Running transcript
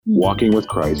walking with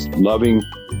Christ, loving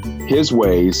his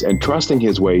ways and trusting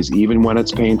his ways, even when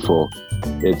it's painful,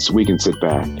 we can sit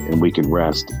back and we can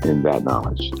rest in that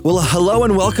knowledge. Well, hello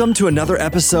and welcome to another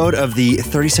episode of the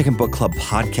 30-Second Book Club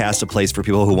podcast, a place for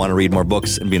people who want to read more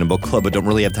books and be in a book club but don't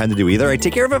really have time to do either. I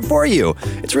take care of it for you.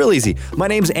 It's real easy. My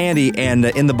name's Andy, and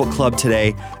in the book club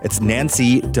today, it's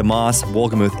Nancy DeMoss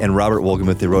Wolgemuth and Robert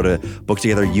Wolgemuth. They wrote a book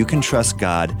together, You Can Trust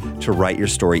God to Write Your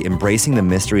Story, Embracing the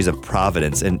Mysteries of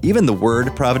Providence. And even the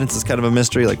word providence is kind of a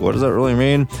mystery. Like, what does that really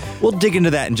mean? We'll dig into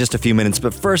that in just a few minutes.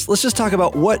 But first, let's just talk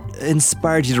about what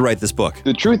inspired you to write this book.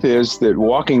 The truth is that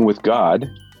walking with God,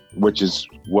 which is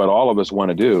what all of us want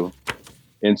to do,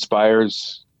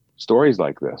 inspires stories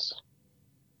like this.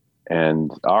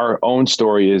 And our own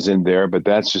story is in there, but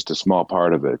that's just a small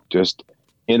part of it. Just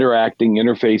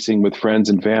interfacing with friends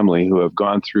and family who have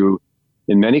gone through,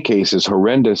 in many cases,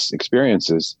 horrendous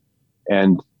experiences.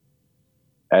 And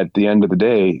at the end of the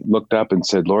day, looked up and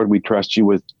said, Lord, we trust you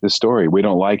with this story. We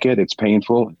don't like it. It's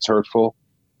painful. It's hurtful.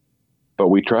 But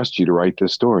we trust you to write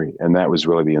this story. And that was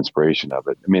really the inspiration of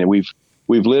it. I mean, we've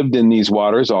lived in these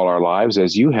waters all our lives,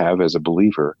 as you have as a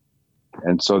believer.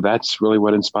 And so that's really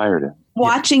what inspired it.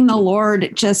 Watching the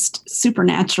Lord just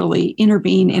supernaturally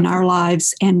intervene in our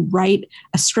lives and write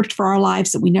a script for our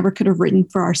lives that we never could have written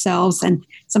for ourselves. And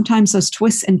sometimes those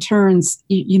twists and turns,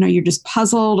 you're just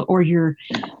puzzled or you're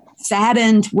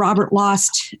saddened. Robert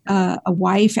lost a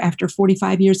wife after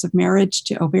 45 years of marriage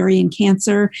to ovarian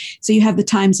cancer. So you have the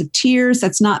times of tears.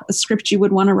 That's not the script you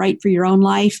would want to write for your own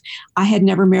life. I had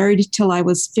never married till I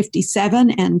was 57,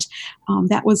 and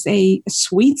that was a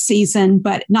sweet season,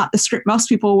 but not the script most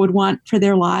people would want for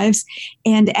their lives.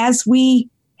 And as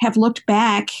we have looked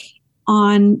back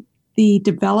on the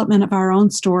development of our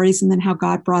own stories and then how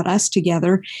God brought us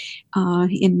together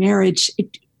in marriage,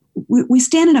 we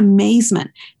stand in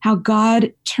amazement how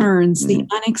God turns the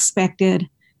unexpected,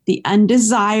 the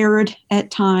undesired at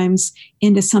times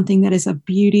into something that is of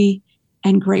beauty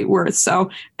and great worth. So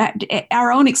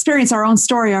our own experience, our own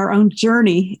story, our own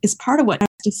journey is part of what I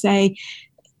have to say.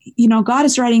 God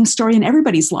is writing a story in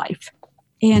everybody's life.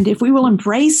 And if we will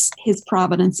embrace his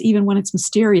providence, even when it's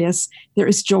mysterious, there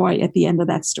is joy at the end of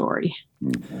that story.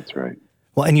 That's right.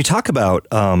 Well, and you talk about,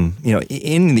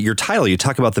 in your title, you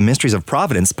talk about the mysteries of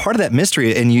providence. Part of that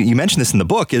mystery, and you mentioned this in the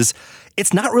book, is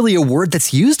it's not really a word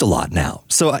that's used a lot now.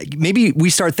 So maybe we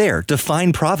start there.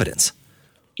 Define providence.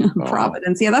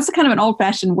 Providence. Yeah, that's a kind of an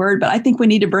old-fashioned word, but I think we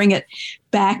need to bring it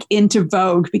back into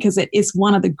vogue because it is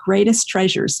one of the greatest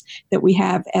treasures that we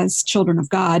have as children of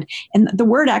God. And the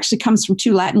word actually comes from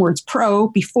two Latin words, pro,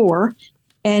 before,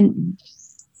 and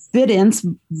videns,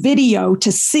 video,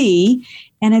 to see.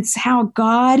 And it's how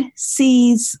God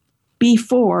sees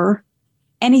before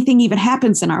anything even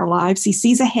happens in our lives. He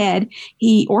sees ahead.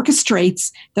 He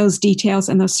orchestrates those details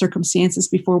and those circumstances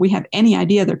before we have any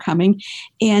idea they're coming.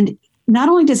 And not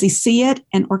only does he see it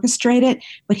and orchestrate it,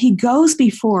 but he goes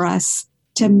before us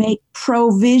to make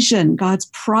provision, God's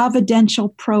providential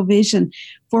provision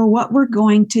for what we're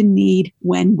going to need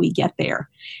when we get there.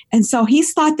 And so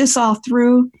he's thought this all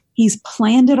through. He's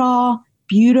planned it all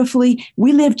beautifully.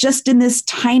 We live just in this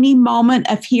tiny moment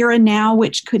of here and now,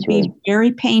 which could be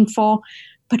very painful,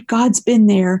 but God's been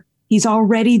there. He's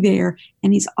already there,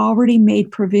 and he's already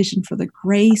made provision for the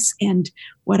grace and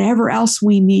whatever else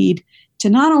we need to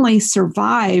not only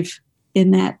survive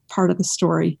in that part of the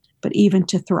story, but even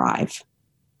to thrive.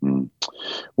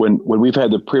 When we've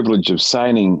had the privilege of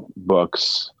signing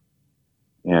books,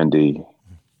 Andy,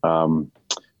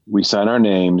 we sign our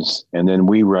names, and then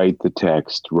we write the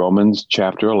text, Romans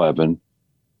chapter 11,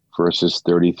 verses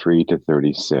 33 to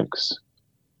 36.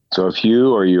 So if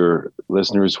you or your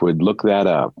listeners would look that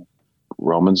up,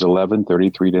 Romans 11,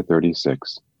 33 to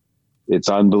 36. It's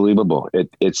unbelievable.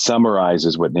 It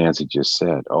summarizes what Nancy just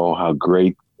said. Oh, how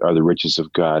great are the riches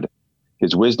of God,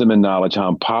 his wisdom and knowledge, how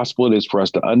impossible it is for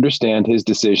us to understand his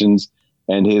decisions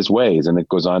and his ways. And it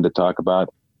goes on to talk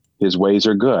about his ways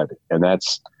are good. And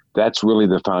that's really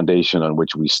the foundation on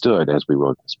which we stood as we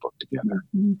wrote this book together.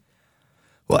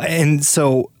 Well, and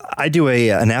so I do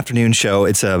an afternoon show.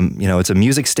 It's a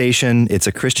music station. It's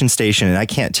a Christian station. And I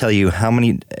can't tell you how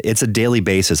many, it's a daily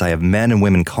basis. I have men and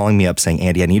women calling me up saying,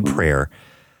 Andy, I need prayer.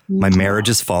 My marriage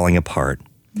is falling apart.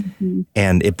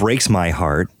 And it breaks my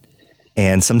heart.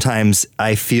 And sometimes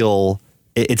I feel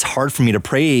it's hard for me to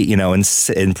pray,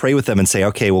 and pray with them and say,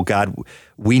 okay, well, God,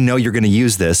 we know you're going to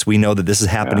use this. We know that this is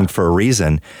happening for a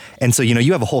reason. And so,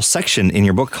 you have a whole section in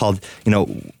your book called,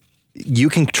 you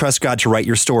can trust God to write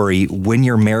your story when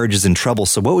your marriage is in trouble.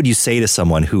 So what would you say to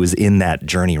someone who is in that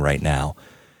journey right now?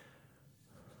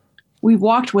 we've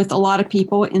walked with a lot of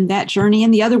people in that journey,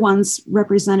 and the other ones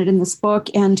represented in this book.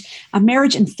 And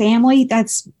marriage and family,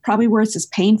 that's probably where it's as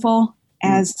painful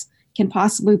as can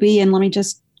possibly be. And let me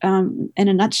just, in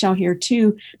a nutshell here,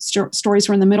 two stories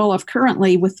we're in the middle of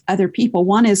currently with other people.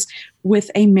 One is with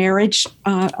a marriage,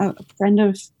 a friend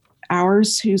of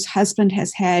ours whose husband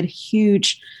has had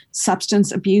huge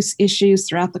substance abuse issues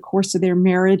throughout the course of their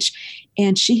marriage.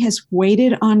 And she has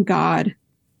waited on God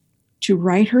to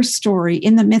write her story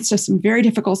in the midst of some very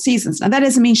difficult seasons. Now, that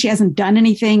doesn't mean she hasn't done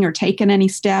anything or taken any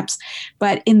steps,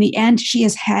 but in the end, she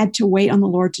has had to wait on the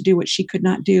Lord to do what she could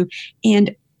not do.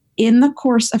 And in the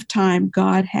course of time,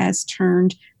 God has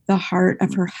turned the heart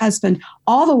of her husband,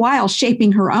 all the while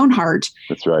shaping her own heart.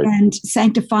 That's right. And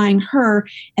sanctifying her.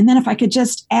 And then if I could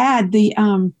just add the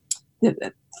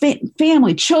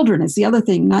family, children is the other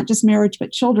thing, not just marriage,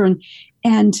 but children.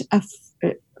 And a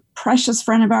precious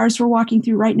friend of ours we're walking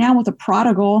through right now with a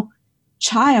prodigal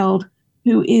child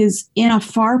who is in a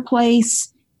far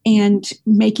place and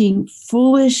making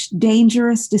foolish,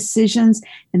 dangerous decisions.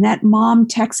 And that mom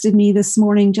texted me this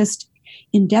morning just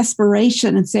in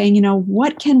desperation and saying,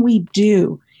 what can we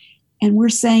do? And we're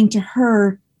saying to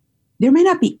her, there may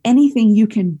not be anything you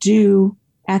can do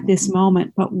at this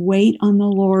moment, but wait on the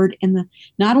Lord and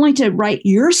not only to write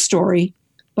your story,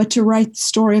 but to write the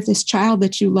story of this child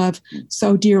that you love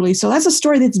so dearly. So that's a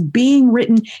story that's being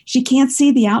written. She can't see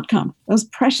the outcome. Those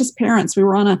precious parents, we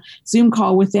were on a Zoom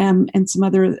call with them and some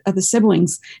other of the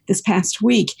siblings this past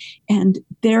week, and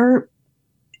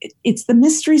it's the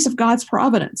mysteries of God's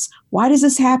providence. Why does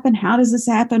this happen? How does this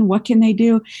happen? What can they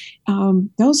do?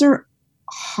 Those are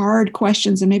hard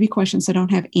questions, and maybe questions that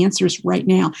don't have answers right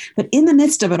now. But in the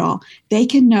midst of it all, they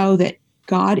can know that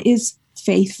God is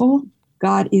faithful,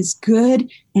 God is good,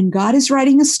 and God is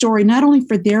writing a story not only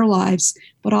for their lives,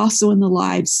 but also in the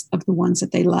lives of the ones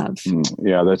that they love.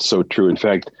 Yeah, that's so true. In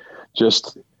fact,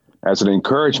 just as an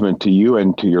encouragement to you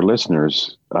and to your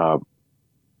listeners,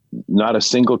 not a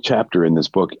single chapter in this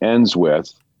book ends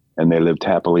with, and they lived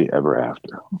happily ever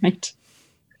after. Right.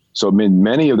 So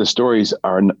many of the stories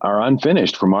are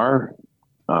unfinished from our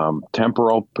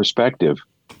temporal perspective.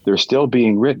 They're still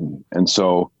being written. And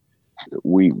so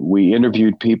we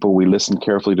interviewed people, we listened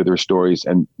carefully to their stories,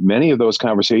 and many of those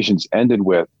conversations ended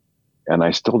with, and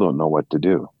I still don't know what to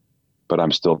do, but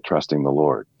I'm still trusting the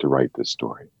Lord to write this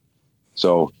story.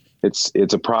 So it's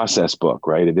a process book,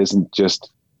 right? It isn't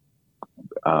just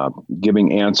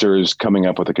giving answers, coming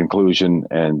up with a conclusion,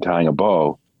 and tying a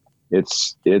bow.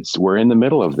 It's we're in the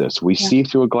middle of this. We see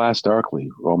through a glass darkly.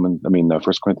 1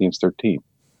 Corinthians 13.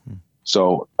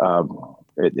 So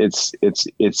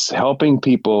it's helping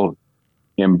people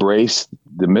embrace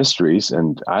the mysteries,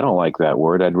 and I don't like that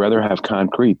word. I'd rather have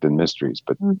concrete than mysteries,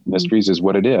 but mysteries is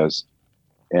what it is.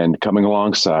 And coming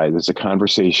alongside, there's a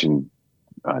conversation,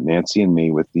 Nancy and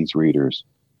me, with these readers,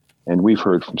 and we've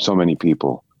heard from so many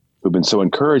people who've been so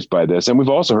encouraged by this, and we've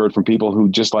also heard from people who,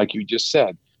 just like you just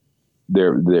said,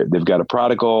 they've got a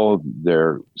prodigal,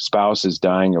 their spouse is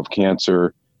dying of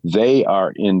cancer, they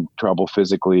are in trouble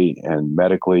physically and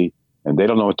medically, and they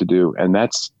don't know what to do. And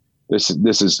this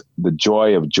is the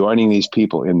joy of joining these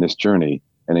people in this journey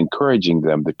and encouraging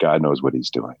them that God knows what he's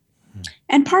doing.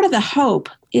 And part of the hope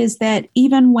is that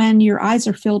even when your eyes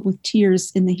are filled with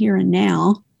tears in the here and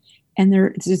now, and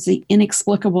there's the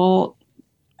inexplicable,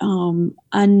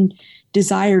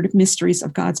 undesired mysteries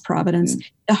of God's providence,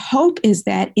 the hope is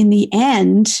that in the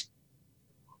end,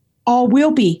 all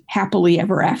will be happily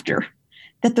ever after,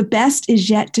 that the best is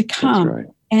yet to come. That's right.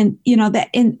 And,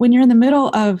 when you're in the middle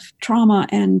of trauma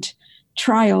and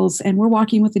trials, and we're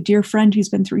walking with a dear friend who's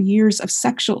been through years of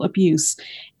sexual abuse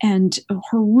and a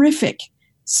horrific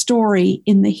story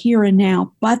in the here and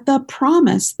now, but the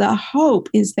promise, the hope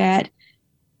is that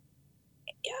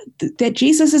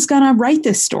Jesus is going to write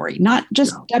this story, not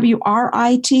just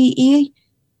WRITE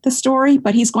the story,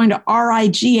 but he's going to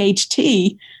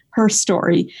RIGHT her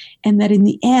story, and that in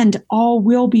the end, all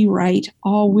will be right,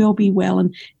 all will be well.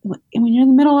 And when you're in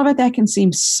the middle of it, that can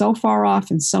seem so far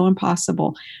off and so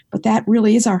impossible. But that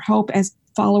really is our hope as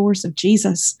followers of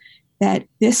Jesus, that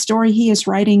this story he is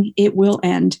writing, it will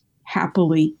end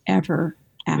happily ever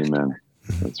after. Amen.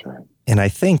 That's right. And I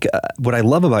think what I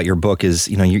love about your book is,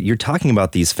 you're talking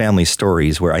about these family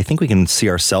stories where I think we can see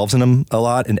ourselves in them a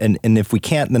lot. And if we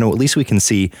can't, then at least we can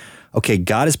see, okay,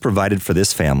 God has provided for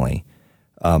this family.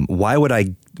 Why would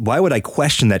I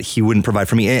question that he wouldn't provide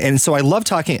for me? And so I love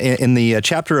talking in the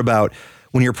chapter about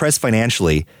when you're pressed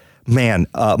financially, man,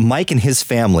 Mike and his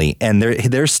family and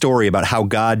their story about how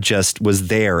God just was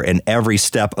there in every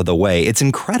step of the way. It's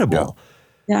incredible.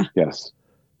 Yeah. Yes.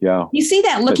 Yeah. You see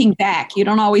that looking back. You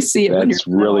don't always see it. That's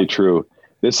really true.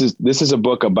 This is a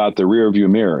book about the rear view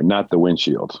mirror, not the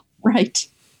windshield. Right.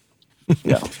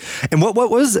 Yeah. And what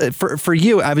was for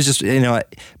you? I was just,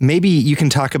 maybe you can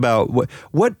talk about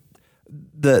what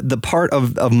the part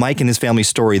of Mike and his family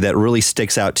story that really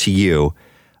sticks out to you,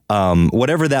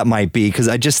 whatever that might be. Because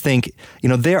I just think,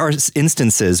 there are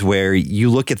instances where you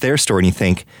look at their story and you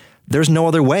think there's no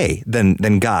other way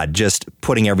than God just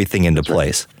putting everything into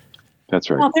place. That's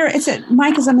right. Well,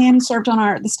 Mike is a man who served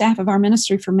on the staff of our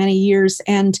ministry for many years,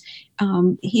 and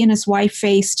he and his wife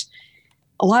faced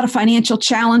a lot of financial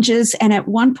challenges. And at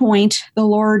one point, the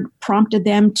Lord prompted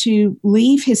them to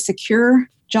leave his secure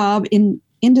job in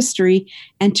industry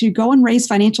and to go and raise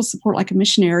financial support like a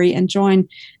missionary and join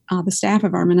the staff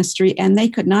of our ministry. And they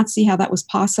could not see how that was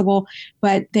possible,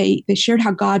 but they shared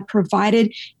how God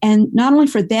provided, and not only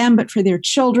for them, but for their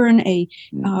children, a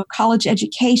college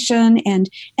education. And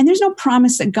there's no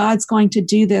promise that God's going to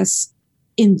do this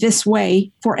in this way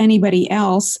for anybody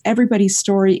else. Everybody's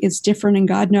story is different, and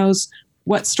God knows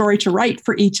what story to write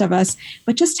for each of us,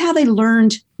 but just how they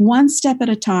learned one step at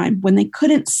a time when they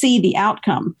couldn't see the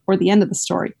outcome or the end of the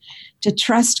story, to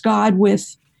trust God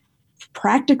with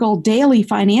practical daily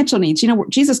financial needs.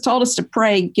 Jesus told us to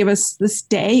pray, give us this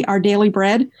day our daily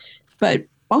bread, but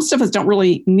most of us don't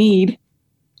really need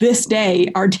this day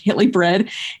our daily bread,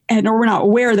 or we're not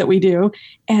aware that we do.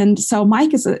 And so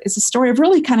Mike is a story of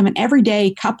really kind of an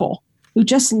everyday couple who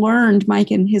just learned,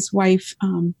 Mike and his wife,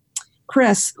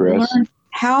 Chris learned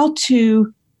how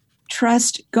to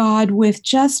trust God with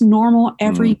just normal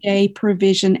everyday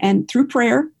provision, and through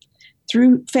prayer,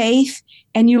 through faith.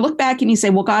 And you look back and you say,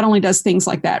 well, God only does things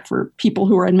like that for people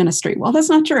who are in ministry. Well, that's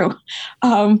not true.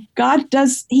 God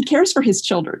he cares for his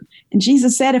children. And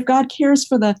Jesus said, if God cares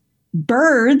for the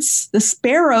birds, the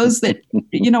sparrows that,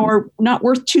 are not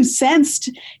worth 2 cents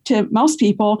to most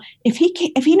people, if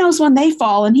he knows when they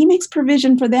fall and he makes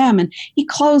provision for them and he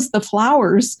clothes the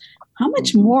flowers, how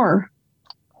much more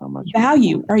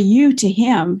value are you to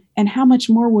him, and how much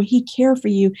more will he care for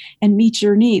you and meet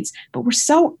your needs? But we're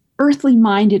so earthly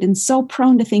minded and so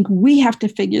prone to think we have to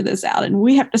figure this out and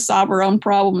we have to solve our own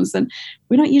problems. And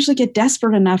we don't usually get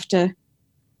desperate enough to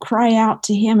cry out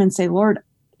to him and say, Lord,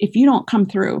 if you don't come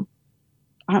through,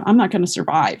 I'm not going to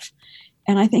survive.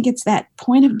 And I think it's that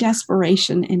point of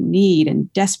desperation and need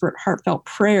and desperate, heartfelt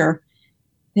prayer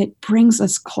that brings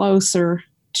us closer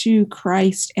to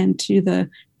Christ and to the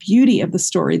beauty of the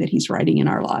story that he's writing in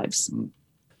our lives.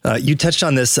 You touched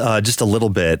on this just a little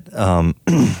bit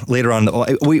later on.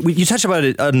 You touched about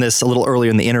it on this a little earlier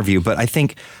in the interview, but I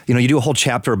think, you do a whole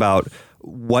chapter about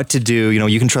what to do.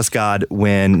 You can trust God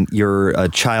when your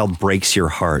child breaks your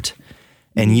heart.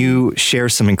 And you share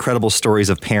some incredible stories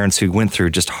of parents who went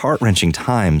through just heart-wrenching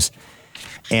times.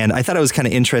 And I thought it was kind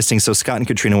of interesting. So Scott and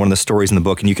Katrina, one of the stories in the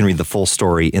book, and you can read the full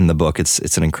story in the book.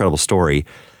 It's an incredible story.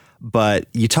 But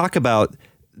you talk about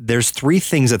there's 3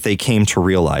 things that they came to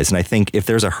realize. And I think if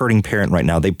there's a hurting parent right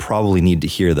now, they probably need to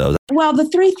hear those. Well, the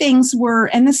 3 things were,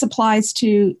 and this applies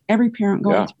to every parent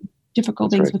going through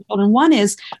difficult things with children. One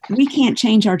is we can't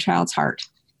change our child's heart,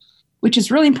 which is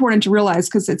really important to realize,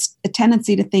 because it's a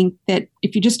tendency to think that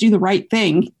if you just do the right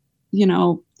thing,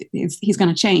 he's going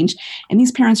to change. And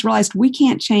these parents realized we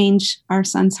can't change our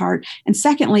son's heart. And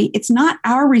secondly, it's not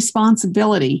our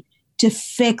responsibility to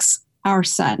fix our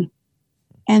son.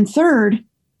 And third,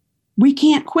 we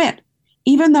can't quit.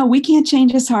 Even though we can't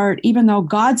change his heart, even though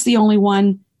God's the only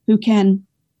one who can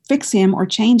fix him or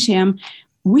change him,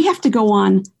 we have to go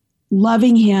on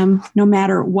loving him no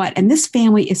matter what. And this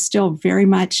family is still very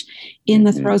much in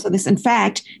the throes of this. In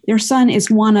fact, their son is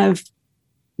one of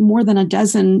more than a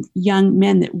dozen young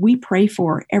men that we pray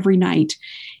for every night.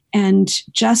 And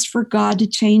just for God to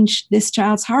change this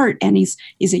child's heart. And he's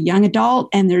a young adult,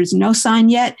 and there's no sign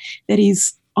yet that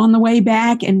he's on the way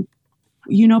back. And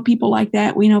people like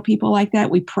that. We know people like that.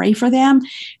 We pray for them.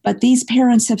 But these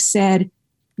parents have said,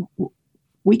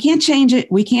 we can't change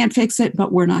it. We can't fix it,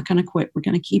 but we're not going to quit. We're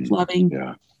going to keep loving,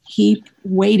 keep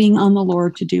waiting on the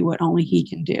Lord to do what only he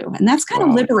can do. And that's kind of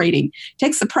liberating.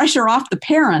 Takes the pressure off the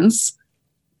parents.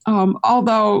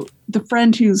 Although the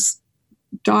friend whose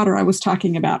daughter I was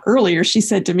talking about earlier, she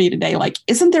said to me today,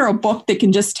 isn't there a book that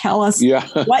can just tell us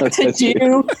what to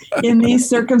do in these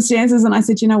circumstances? And I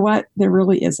said, you know what? There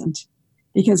really isn't,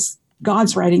 because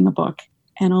God's writing the book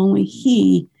and only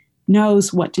he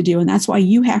knows what to do. And that's why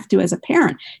you have to, as a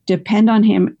parent, depend on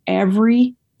him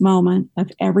every moment of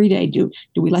every day. Do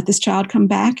we let this child come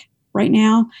back right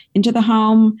now into the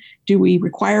home? Do we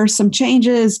require some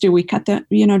changes? Do we cut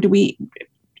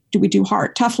do we do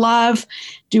hard, tough love?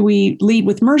 Do we lead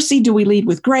with mercy? Do we lead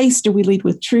with grace? Do we lead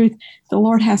with truth? The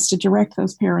Lord has to direct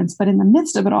those parents. But in the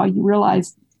midst of it all, you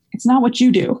realize it's not what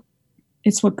you do.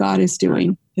 It's what God is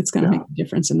doing. It's going to make a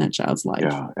difference in that child's life.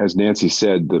 Yeah. As Nancy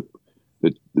said,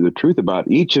 the truth about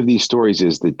each of these stories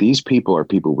is that these people are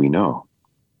people we know.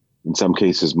 In some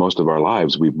cases, most of our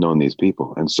lives, we've known these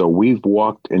people. And so we've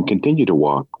walked and continue to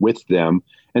walk with them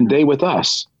and they with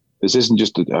us. This isn't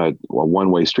just a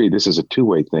one-way street. This is a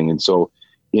two-way thing. And so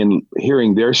in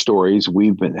hearing their stories,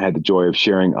 we've had the joy of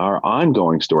sharing our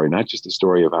ongoing story, not just the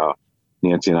story of how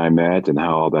Nancy and I met and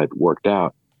how all that worked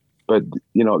out. But,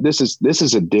 this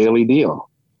is a daily deal.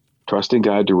 Trusting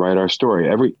God to write our story.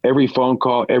 Every phone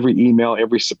call, every email,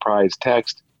 every surprise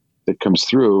text that comes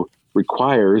through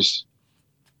requires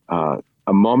a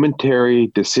momentary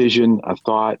decision, a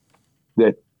thought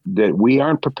that we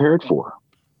aren't prepared for.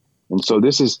 And so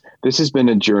this has been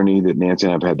a journey that Nancy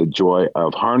and I have had the joy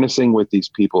of harnessing with these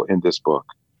people in this book.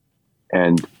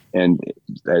 And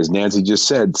as Nancy just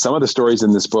said, some of the stories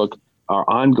in this book are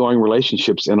ongoing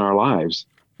relationships in our lives.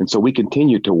 And so we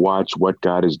continue to watch what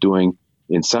God is doing.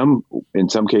 In some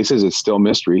cases, it's still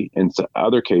mystery. In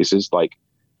other cases, like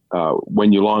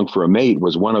When You Long for a Mate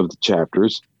was one of the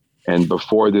chapters. And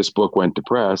before this book went to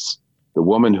press, the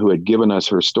woman who had given us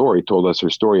her story, told us her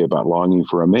story about longing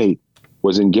for a mate,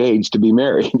 was engaged to be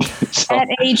married. At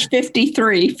age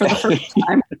 53 for the first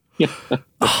time.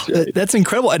 That's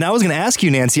incredible. And I was going to ask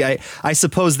you, Nancy, I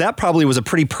suppose that probably was a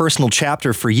pretty personal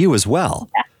chapter for you as well.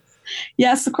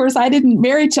 Yes, of course. I didn't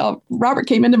marry till Robert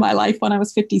came into my life when I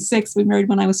was 56. We married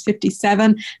when I was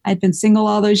 57. I'd been single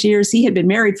all those years. He had been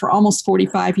married for almost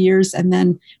 45 years and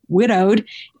then widowed.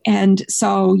 And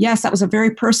so, yes, that was a very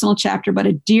personal chapter, but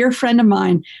a dear friend of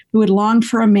mine who had longed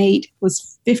for a mate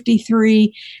was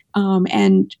 53,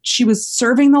 and she was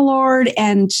serving the Lord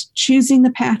and choosing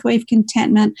the pathway of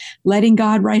contentment, letting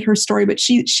God write her story. But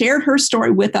she shared her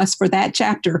story with us for that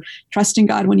chapter, Trusting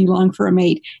God When You Long for a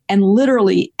Mate. And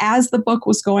literally, as the book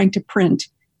was going to print,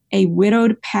 a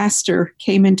widowed pastor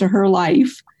came into her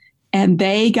life, and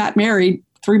they got married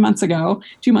 2 months ago,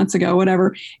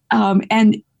 whatever.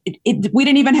 And we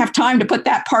didn't even have time to put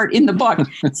that part in the book.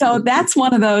 So that's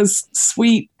one of those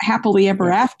sweet, happily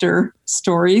ever after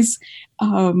stories.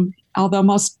 Although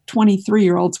most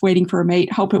 23-year-olds waiting for a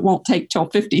mate hope it won't take till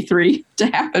 53 to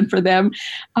happen for them.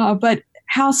 But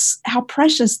how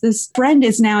precious this friend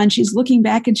is now. And she's looking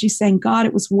back and she's saying, God,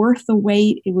 it was worth the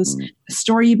wait. It was the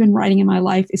story you've been writing in my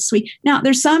life is sweet. Now,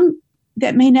 there's some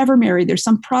that may never marry. There's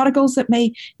some prodigals that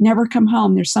may never come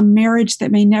home. There's some marriage that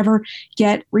may never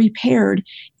get repaired.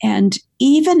 And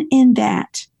even in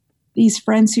that, these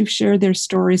friends who've shared their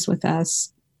stories with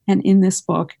us and in this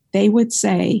book, they would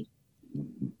say,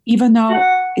 even though,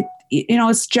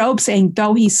 it's Job saying,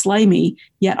 though he slay me,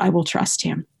 yet I will trust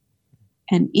him.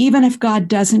 And even if God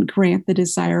doesn't grant the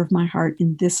desire of my heart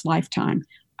in this lifetime,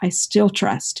 I still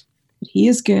trust that he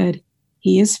is good,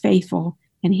 he is faithful,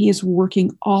 and he is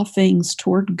working all things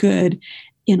toward good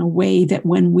in a way that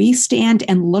when we stand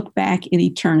and look back in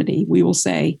eternity, we will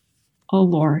say, oh,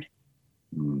 Lord,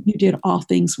 you did all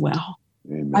things well.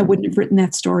 Amen. I wouldn't have written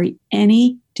that story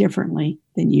any differently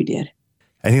than you did.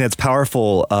 I think that's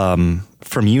powerful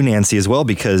from you, Nancy, as well,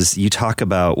 because you talk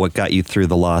about what got you through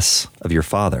the loss of your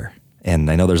father.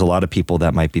 And I know there's a lot of people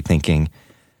that might be thinking,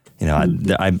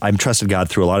 I'm trusted God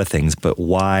through a lot of things, but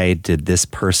why did this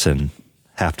person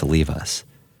have to leave us?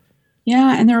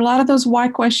 Yeah, and there are a lot of those why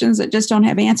questions that just don't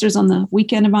have answers. On the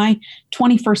weekend of my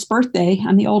 21st birthday,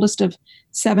 I'm the oldest of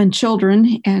 7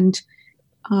 children, and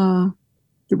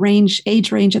the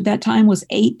age range at that time was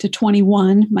 8 to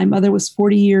 21. My mother was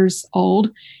 40 years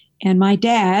old, and my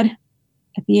dad,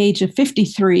 at the age of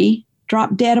 53,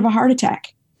 dropped dead of a heart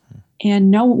attack.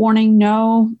 And no warning,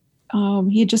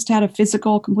 he had just had a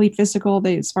complete physical.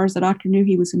 As far as the doctor knew,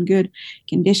 he was in good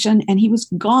condition, and he was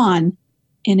gone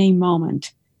in a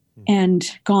moment. And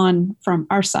gone from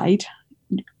our sight,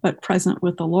 but present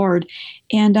with the Lord.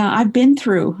 And I've been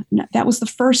through, that was the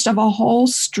first of a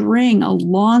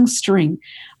long string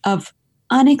of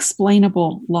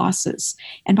unexplainable losses.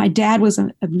 And my dad was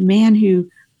a man who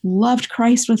loved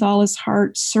Christ with all his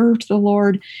heart, served the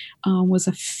Lord, was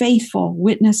a faithful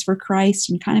witness for Christ,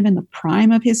 and kind of in the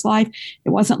prime of his life. It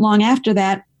wasn't long after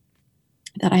that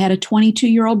I had a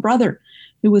 22-year-old brother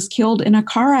who was killed in a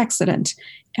car accident,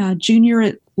 junior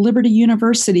at Liberty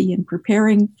University and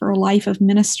preparing for a life of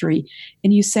ministry.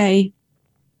 And you say,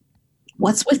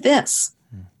 what's with this?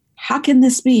 How can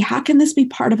this be? How can this be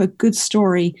part of a good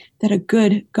story that a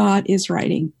good God is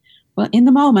writing? Well, in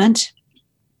the moment,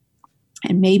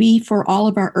 and maybe for all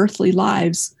of our earthly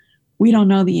lives, we don't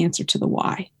know the answer to the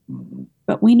why,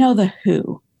 but we know the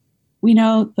who. We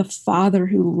know the Father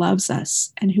who loves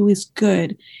us and who is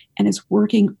good and is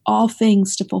working all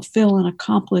things to fulfill and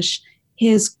accomplish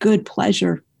his good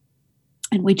pleasure.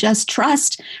 And we just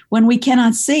trust when we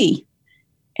cannot see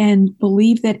and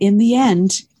believe that in the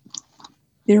end,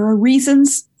 there are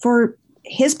reasons for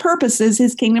his purposes,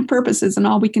 his kingdom purposes. And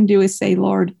all we can do is say,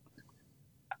 Lord,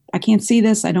 I can't see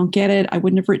this. I don't get it. I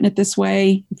wouldn't have written it this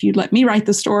way if you'd let me write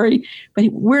the story. But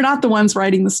we're not the ones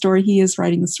writing the story. He is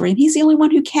writing the story. And he's the only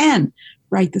one who can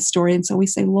write the story. And so we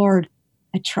say, Lord,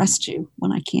 I trust you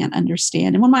when I can't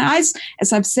understand. And when my eyes,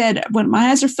 as I've said, when my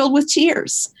eyes are filled with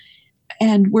tears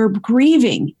and we're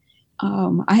grieving.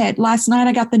 Last night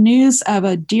I got the news of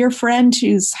a dear friend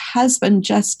whose husband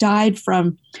just died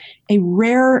from a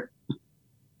rare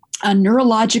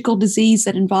neurological disease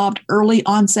that involved early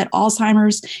onset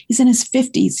Alzheimer's. He's in his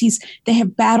 50s. They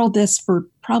have battled this for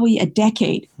probably a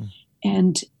decade.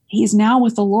 And he's now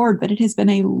with the Lord, but it has been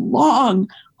a long,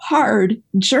 hard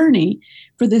journey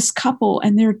for this couple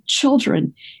and their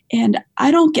children. And I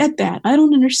don't get that. I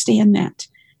don't understand that.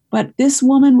 But this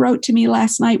woman wrote to me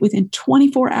last night within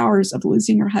 24 hours of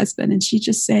losing her husband. And she's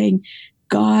just saying,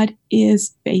 God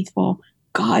is faithful.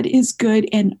 God is good.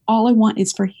 And all I want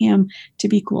is for him to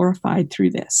be glorified through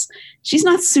this. She's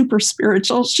not super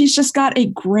spiritual. She's just got a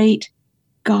great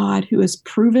God who has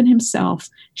proven himself.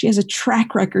 She has a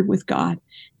track record with God.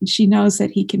 And she knows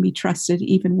that he can be trusted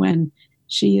even when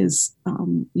she is,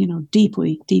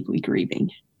 deeply, deeply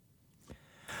grieving.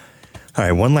 All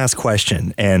right. One last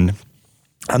question. And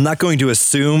I'm not going to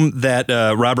assume that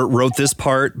Robert wrote this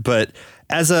part, but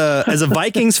as a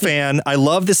Vikings fan, I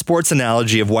love the sports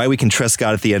analogy of why we can trust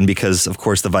God at the end because, of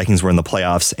course, the Vikings were in the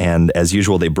playoffs, and as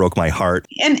usual, they broke my heart.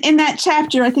 And in that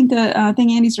chapter, I think the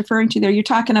thing Andy's referring to there, you're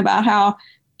talking about how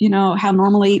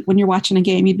normally when you're watching a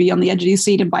game, you'd be on the edge of your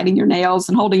seat and biting your nails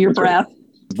and holding your breath. Right.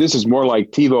 This is more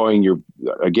like TiVoing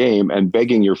a game and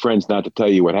begging your friends not to tell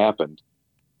you what happened.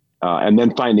 And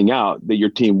then finding out that your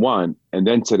team won and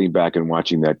then sitting back and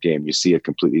watching that game, you see it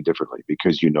completely differently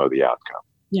because you know the outcome.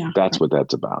 Yeah, that's what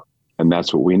that's about. And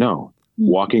that's what we know.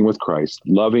 Walking with Christ,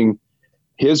 loving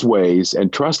his ways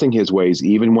and trusting his ways,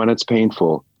 even when it's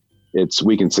painful,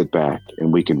 we can sit back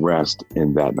and we can rest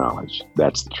in that knowledge.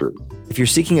 That's the truth. If you're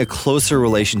seeking a closer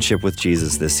relationship with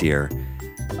Jesus this year,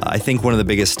 I think one of the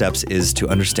biggest steps is to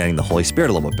understanding the Holy Spirit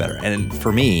a little bit better. And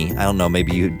for me, I don't know,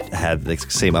 maybe you had the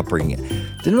same upbringing.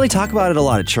 Didn't really talk about it a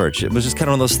lot at church. It was just kind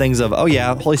of one of those things of, oh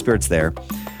yeah, Holy Spirit's there.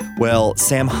 Well,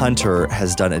 Sam Hunter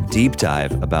has done a deep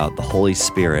dive about the Holy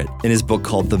Spirit in his book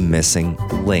called The Missing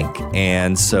Link.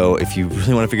 And so if you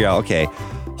really want to figure out, okay,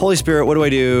 Holy Spirit, what do I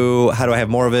do? How do I have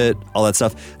more of it? All that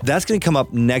stuff. That's going to come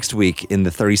up next week in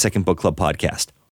the 30-Second Book Club podcast.